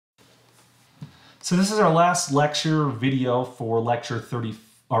So this is our last lecture video for lecture 30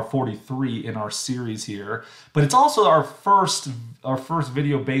 or 43 in our series here, but it's also our first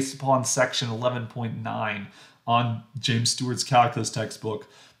video based upon section 11.9 on James Stewart's calculus textbook,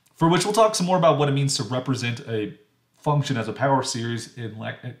 for which we'll talk some more about what it means to represent a function as a power series in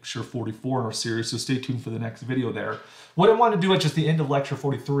lecture 44 in our series, so stay tuned for the next video there. What I want to do at just the end of lecture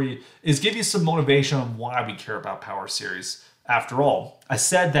 43 is give you some motivation on why we care about power series. After all, I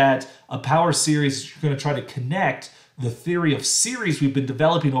said that a power series is going to try to connect the theory of series we've been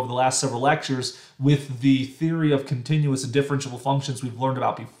developing over the last several lectures with the theory of continuous and differentiable functions we've learned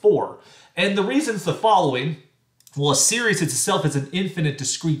about before. And the reason's the following. Well, a series itself is an infinite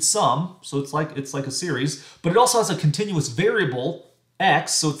discrete sum, so it's like a series, but it also has a continuous variable,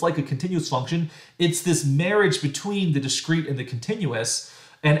 x, so it's like a continuous function. It's this marriage between the discrete and the continuous,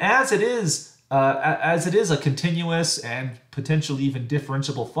 and as it is a continuous and potentially even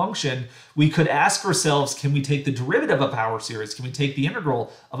differentiable function, we could ask ourselves, can we take the derivative of a power series? Can we take the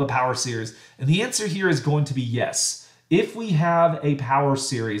integral of a power series? And the answer here is going to be yes. If we have a power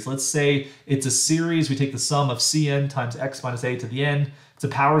series, let's say it's a series, we take the sum of Cn times x minus a to the n. It's a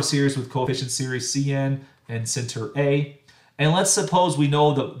power series with coefficient series Cn and center a. And let's suppose we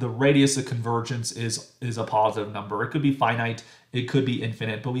know the radius of convergence is a positive number. It could be finite, it could be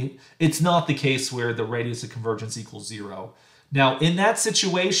infinite, but it's not the case where the radius of convergence equals 0. Now, in that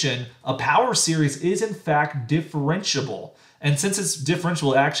situation, a power series is in fact differentiable. And since it's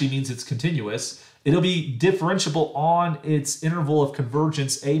differentiable, it actually means it's continuous. It'll be differentiable on its interval of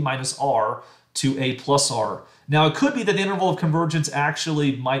convergence a minus r to a plus r. Now, it could be that the interval of convergence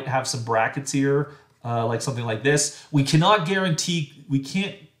actually might have some brackets here, like something like this. We can't guarantee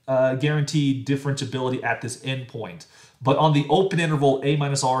differentiability at this endpoint, but on the open interval a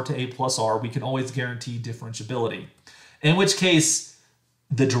minus r to a plus r, we can always guarantee differentiability. In which case,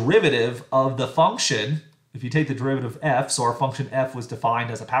 the derivative of the function, if you take the derivative of f, so our function f was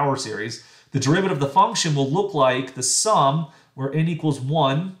defined as a power series, the derivative of the function will look like the sum where n equals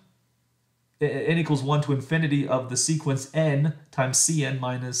 1 to infinity of the sequence n times Cn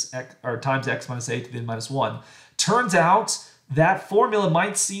minus x, or times x minus a to the n minus 1. Turns out that formula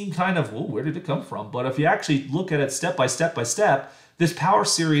might seem kind of, well, where did it come from? But if you actually look at it step by step by step, this power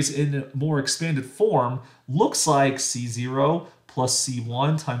series in a more expanded form looks like C0 plus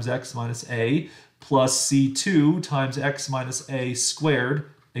C1 times x minus a plus C2 times x minus a squared,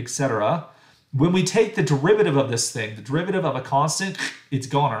 etc. When we take the derivative of this thing, the derivative of a constant, it's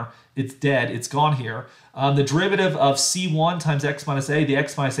goner, it's dead, it's gone here. The derivative of C1 times x minus a, the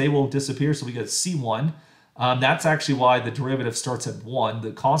x minus a will disappear, so we get C1. That's actually why the derivative starts at 1.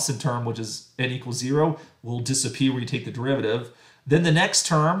 The constant term, which is n equals 0, will disappear when you take the derivative. Then the next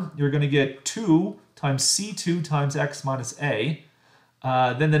term, you're going to get 2 times C2 times x minus a.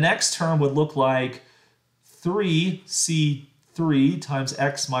 Then the next term would look like 3C3 times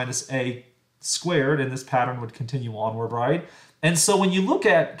x minus a squared, and this pattern would continue onward, right? And so when you look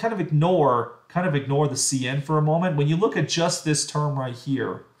at, kind of ignore the Cn for a moment, when you look at just this term right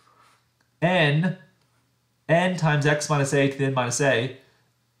here, n times x minus a to the n minus a,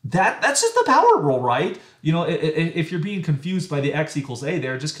 that's just the power rule, right? You know, if you're being confused by the x equals a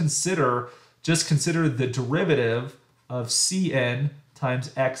there, just consider the derivative of Cn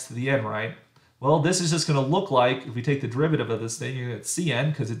times x to the n, right? Well, this is just going to look like, if we take the derivative of this thing, you're going to get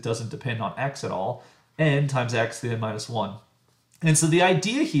Cn, because it doesn't depend on x at all, n times x to the n minus 1. And so the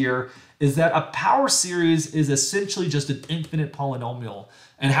idea here is that a power series is essentially just an infinite polynomial.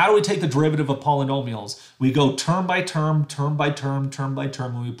 And how do we take the derivative of polynomials? We go term by term, term by term, term by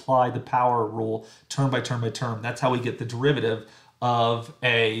term, and we apply the power rule term by term by term. That's how we get the derivative of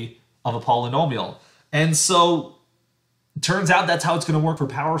a polynomial. And so turns out that's how it's going to work for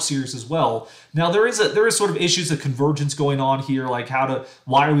power series as well. Now there is sort of issues of convergence going on here, like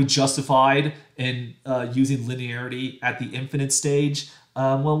why are we justified in using linearity at the infinite stage?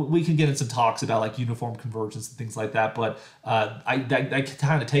 Well, we can get in some talks about like uniform convergence and things like that, but that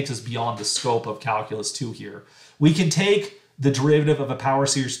kind of takes us beyond the scope of calculus 2 here. We can take the derivative of a power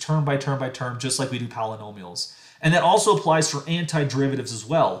series term by term by term, just like we do polynomials. And that also applies for antiderivatives as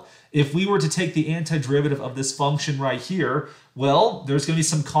well. If we were to take the antiderivative of this function right here, well, there's going to be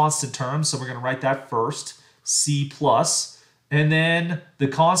some constant terms, so we're going to write that first, c plus, and then the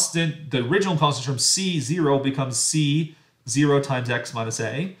original constant term c0 becomes c0 times x minus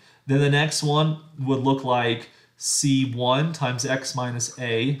a. Then the next one would look like c1 times x minus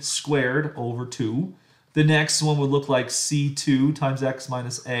a squared over 2. The next one would look like c2 times x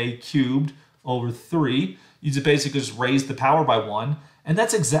minus a cubed over 3. You just basically just raise the power by 1. And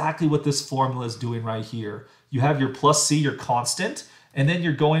that's exactly what this formula is doing right here. You have your plus c, your constant, and then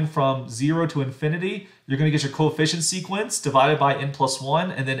you're going from 0 to infinity, you're going to get your coefficient sequence divided by n plus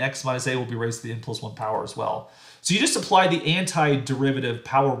 1, and then x minus a will be raised to the n plus 1 power as well. So you just apply the antiderivative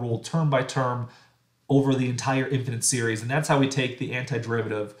power rule term by term over the entire infinite series, and that's how we take the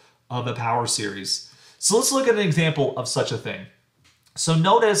antiderivative of a power series. So let's look at an example of such a thing. So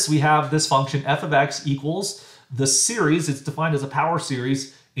notice we have this function f of x equals the series. It's defined as a power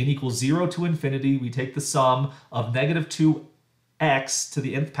series. N equals 0 to infinity. We take the sum of negative 2x to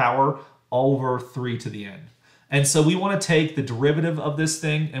the nth power over 3 to the n. And so we want to take the derivative of this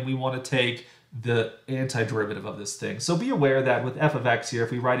thing, and we want to take the antiderivative of this thing. So be aware that with f of x here,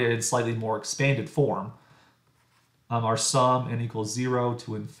 if we write it in slightly more expanded form, our sum n equals 0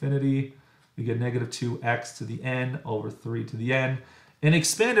 to infinity, we get negative 2x to the n over 3 to the n. In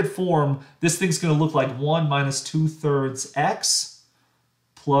expanded form, this thing's going to look like 1 minus 2/3 x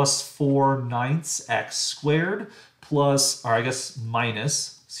plus 4/9 x squared plus, or I guess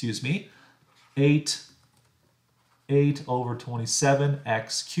minus, excuse me, 8 over 27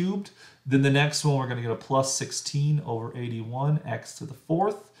 x cubed. Then the next one, we're going to get a plus 16 over 81 x to the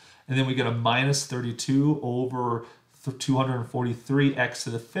fourth. And then we get a minus 32 over 243 x to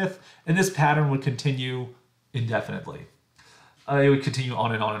the fifth. And this pattern would continue indefinitely. It would continue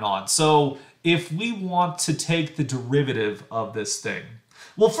on and on and on. So if we want to take the derivative of this thing,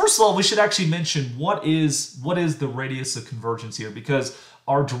 well, first of all, we should actually mention what is the radius of convergence here, because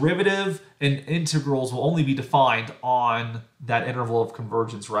our derivative and integrals will only be defined on that interval of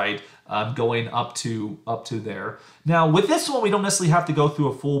convergence, right? Going up to there. Now, with this one, we don't necessarily have to go through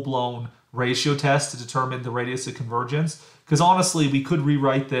a full-blown ratio test to determine the radius of convergence, because honestly, we could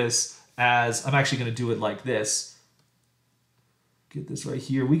rewrite this as, I'm actually going to do it like this. Get this right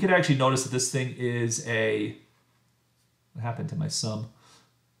here. We could actually notice that this thing is a, what happened to my sum?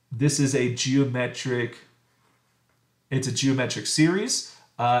 This is a geometric, it's a geometric series.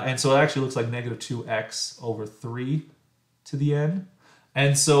 And so it actually looks like negative 2x over 3 to the n.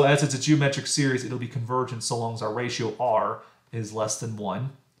 And so as it's a geometric series, it'll be convergent so long as our ratio r is less than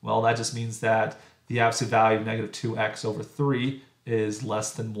 1. Well, that just means that the absolute value of negative 2x over 3 is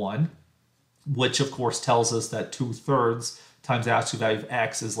less than 1, which of course tells us that 2/3 times the absolute value of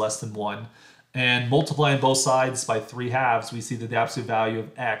x is less than 1. And multiplying both sides by 3/2, we see that the absolute value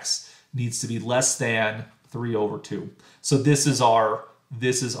of x needs to be less than 3 over 2. So this is our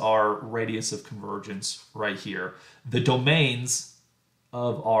radius of convergence right here. The domains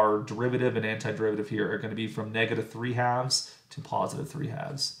of our derivative and antiderivative here are going to be from negative 3/2 to positive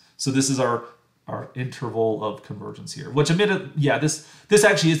 3/2. So this is our interval of convergence here, which this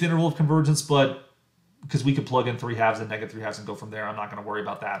actually is the interval of convergence, but because we could plug in 3/2 and negative 3/2 and go from there, I'm not going to worry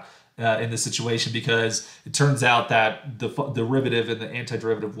about that in this situation, because it turns out that the derivative and the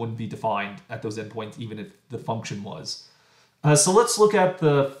antiderivative wouldn't be defined at those endpoints, even if the function was. So let's look at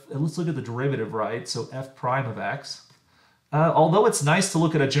the derivative, right? So f prime of x. Although it's nice to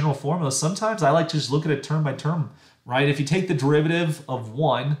look at a general formula, sometimes I like to just look at it term by term, right? If you take the derivative of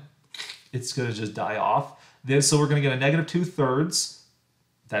 1, it's going to just die off. So we're going to get a negative 2/3.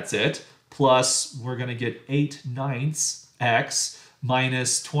 That's it. Plus, we're going to get 8/9 x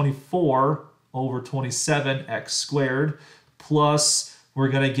minus 24 over 27 x squared. Plus, we're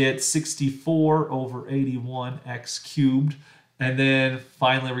going to get 64 over 81 x cubed. And then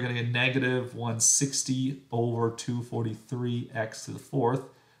finally, we're going to get negative 160 over 243 x to the fourth.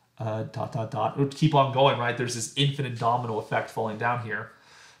 It would keep on going, right? There's this infinite domino effect falling down here.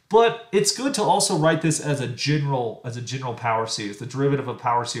 But it's good to also write this as a general power series. The derivative of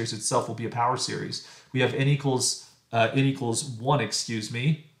power series itself will be a power series. We have n equals 1,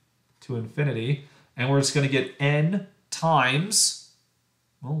 to infinity, and we're just going to get n times,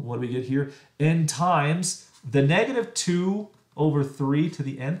 well, what do we get here? N times the negative 2 over 3 to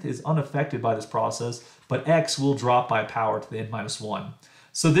the nth is unaffected by this process, but x will drop by power to the n minus 1.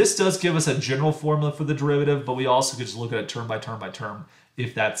 So this does give us a general formula for the derivative, but we also could just look at it term by term by term,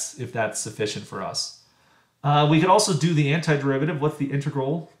 if that's sufficient for us. We could also do the antiderivative. What's the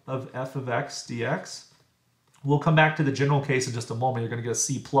integral of f of x dx? We'll come back to the general case in just a moment. You're going to get a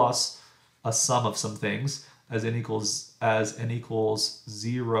c plus a sum of some things as n equals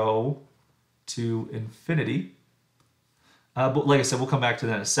 0 to infinity. But like I said, we'll come back to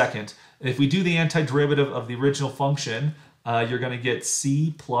that in a second. If we do the antiderivative of the original function, you're going to get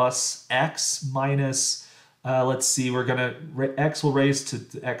c plus x minus, let's see, x will raise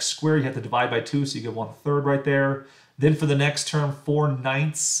to x squared. You have to divide by 2, so you get 1/3 right there. Then for the next term,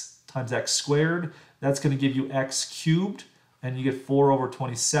 4/9 times x squared. That's going to give you x cubed, and you get 4 over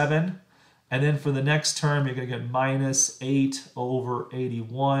 27. And then for the next term, you're going to get minus 8 over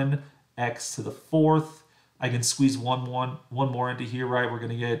 81 x to the fourth. I can squeeze one more into here, right? We're going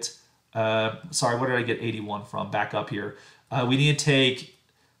to get, sorry, what did I get 81 from? Back up here. We need to take,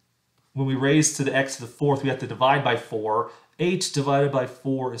 when we raise to the x to the fourth, we have to divide by 4. 8 divided by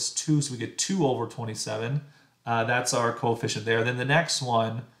 4 is 2, so we get 2 over 27. That's our coefficient there. Then the next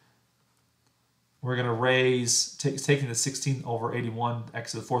one, we're going to raise, taking the 16 over 81,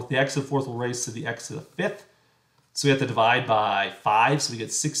 x to the fourth. The x to the fourth will raise to the x to the fifth. So we have to divide by 5. So we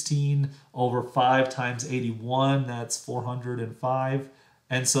get 16 over 5 times 81. That's 405.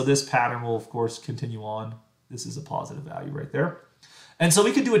 And so this pattern will, of course, continue on. This is a positive value right there. And so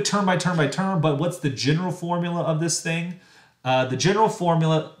we could do it term by term by term, but what's the general formula of this thing? The general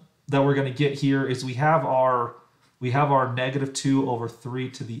formula that we're going to get here is we have our negative 2 over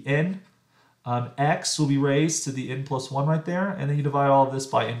 3 to the n. X will be raised to the n plus 1 right there, and then you divide all of this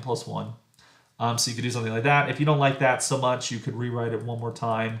by n plus 1. So you could do something like that. If you don't like that so much, you could rewrite it one more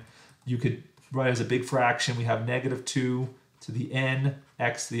time. You could write it as a big fraction. We have negative 2 to the n,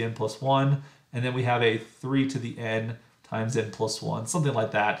 x to the n plus 1, and then we have a 3 to the n times n plus 1, something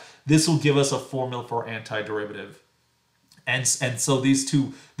like that. This will give us a formula for antiderivative. And so these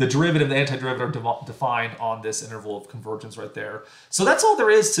two, the derivative and the antiderivative, are defined on this interval of convergence right there. So that's all there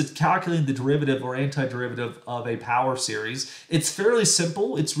is to calculating the derivative or antiderivative of a power series. It's fairly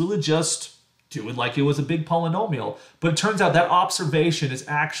simple. It's really just do it like it was a big polynomial. But it turns out that observation is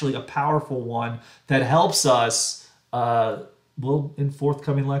actually a powerful one that helps us, well, in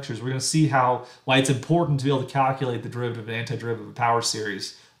forthcoming lectures. We're going to see why it's important to be able to calculate the derivative and antiderivative of a power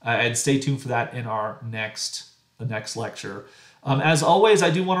series. And stay tuned for that in our next lecture. As always, I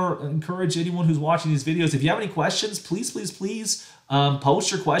do want to encourage anyone who's watching these videos, if you have any questions, please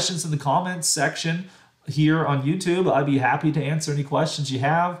post your questions in the comments section here on YouTube. I'd be happy to answer any questions you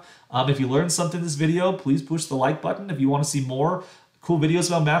have. If you learned something in this video, please push the like button. If you want to see more cool videos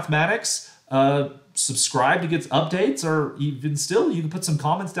about mathematics, subscribe to get updates, or even still, you can put some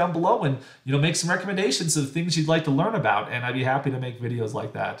comments down below and make some recommendations of things you'd like to learn about, and I'd be happy to make videos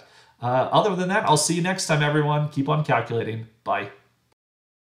like that. Other than that, I'll see you next time, everyone. Keep on calculating. Bye.